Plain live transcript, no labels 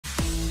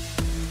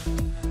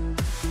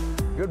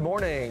Good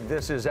morning.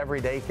 This is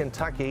Everyday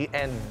Kentucky,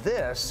 and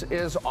this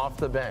is Off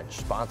the Bench,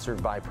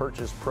 sponsored by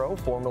Purchase Pro,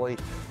 formerly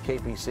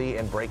KPC,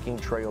 and Breaking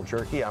Trail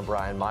Jerky. I'm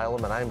Brian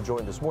Milam, and I am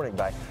joined this morning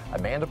by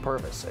Amanda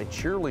Purvis, a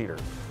cheerleader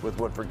with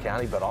Woodford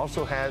County, but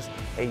also has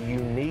a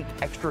unique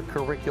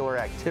extracurricular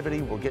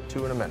activity we'll get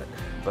to in a minute.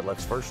 But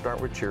let's first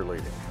start with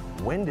cheerleading.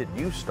 When did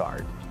you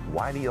start?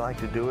 Why do you like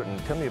to do it? And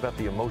tell me about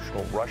the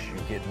emotional rush you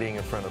get being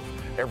in front of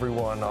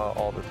everyone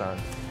all the time.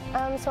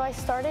 So I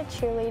started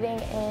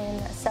cheerleading in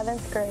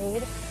 7th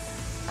grade.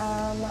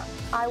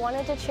 I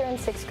wanted to cheer in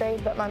 6th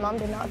grade, but my mom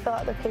did not fill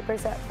out the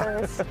papers at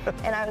first,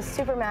 and I was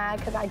super mad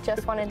because I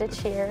just wanted to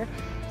cheer.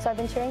 So I've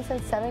been cheering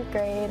since 7th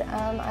grade.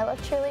 I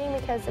love cheerleading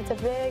because it's a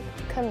big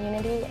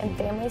community and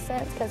family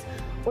sense, because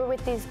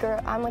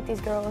I'm with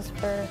these girls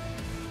for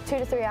 2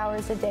 to 3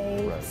 hours a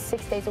day, right,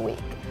 6 days a week.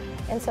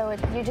 And so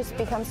you just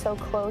become so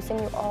close, and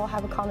you all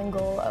have a common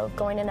goal of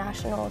going to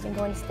nationals and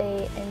going to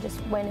state and just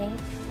winning.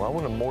 Well, I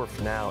want to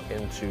morph now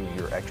into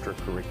your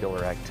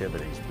extracurricular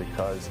activities,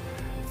 because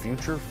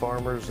future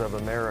farmers of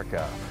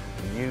America,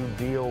 you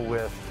deal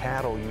with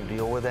cattle, you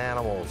deal with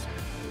animals.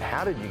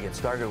 How did you get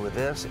started with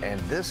this? And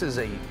this is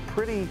a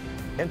pretty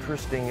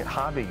interesting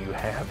hobby you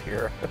have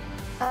here.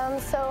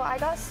 So I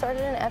got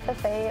started in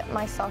FFA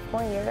my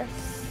sophomore year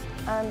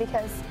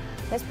because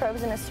Ms.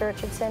 Probes and Mr.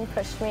 Richardson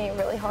pushed me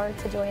really hard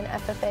to join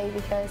FFA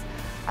because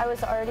I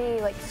was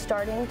already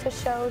starting to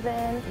show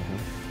then,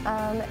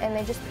 and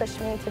they just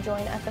pushed me to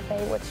join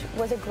FFA, which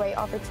was a great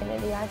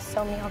opportunity. I have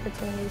so many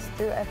opportunities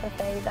through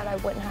FFA that I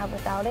wouldn't have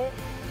without it.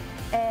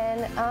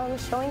 And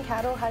showing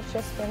cattle has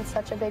just been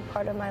such a big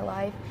part of my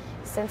life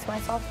since my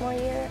sophomore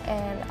year,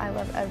 and I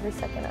love every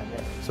second of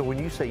it. So when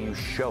you say you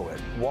show it,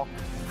 walk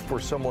for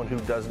someone who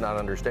does not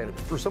understand it,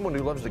 for someone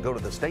who loves to go to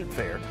the state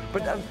fair,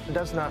 but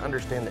does not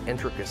understand the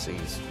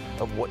intricacies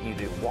of what you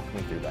do. Walk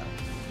me through that.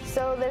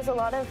 So there's a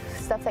lot of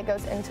stuff that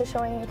goes into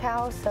showing a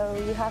cow. So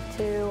you have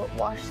to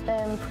wash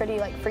them pretty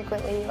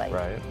frequently,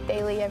 right,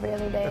 daily, every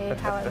other day,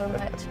 however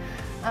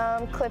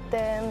much. Clip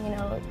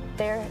them,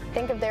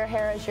 think of their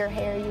hair as your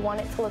hair. You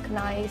want it to look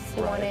nice.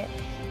 You want it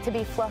to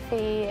be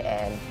fluffy,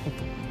 and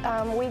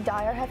we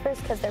dye our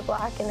heifers because they're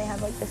black and they have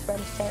this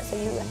reddish tint, so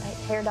you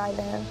hair dye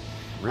them.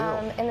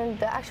 And then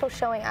the actual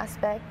showing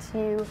aspect,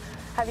 you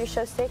have your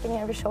show stick and you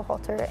have your show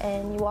halter,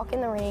 and you walk in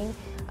the ring.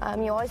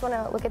 You always want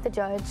to look at the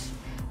judge,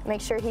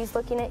 make sure he's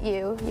looking at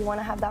you. You want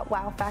to have that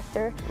wow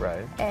factor.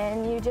 Right.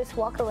 And you just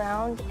walk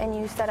around and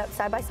you set up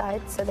side by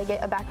side so they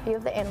get a back view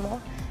of the animal.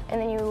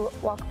 And then you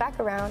walk back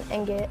around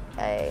and get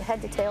a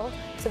head to tail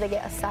so they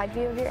get a side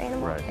view of your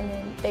animal. Right. And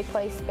then they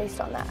place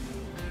based on that.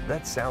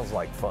 That sounds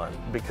like fun,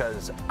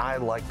 because I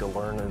like to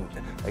learn. And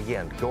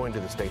again, going to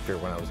the state fair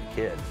when I was a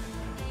kid,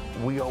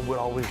 we would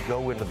always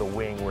go into the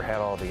wing where had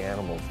all the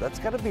animals. That's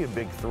got to be a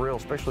big thrill,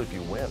 especially if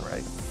you win,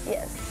 right?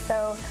 Yes.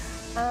 So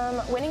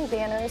winning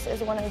banners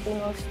is one of the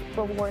most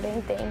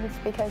rewarding things,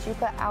 because you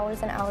put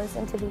hours and hours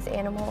into these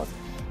animals.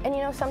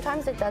 And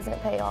sometimes it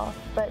doesn't pay off,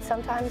 but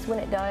sometimes when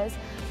it does,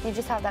 you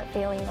just have that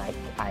feeling like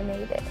I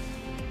made it,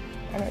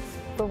 and it's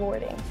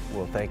rewarding.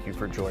 Well, thank you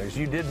for joining us.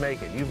 You did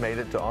make it. You made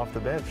it to Off the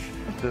Bench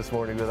this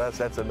morning with us.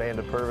 That's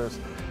Amanda Purvis.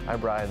 I'm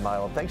Brian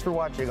Milam. Thanks for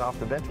watching Off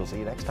the Bench. We'll see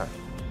you next time.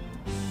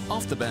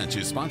 Off the Bench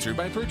is sponsored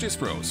by Purchase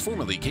Pros,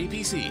 formerly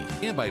KPC,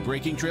 and by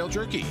Breaking Trail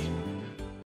Jerky.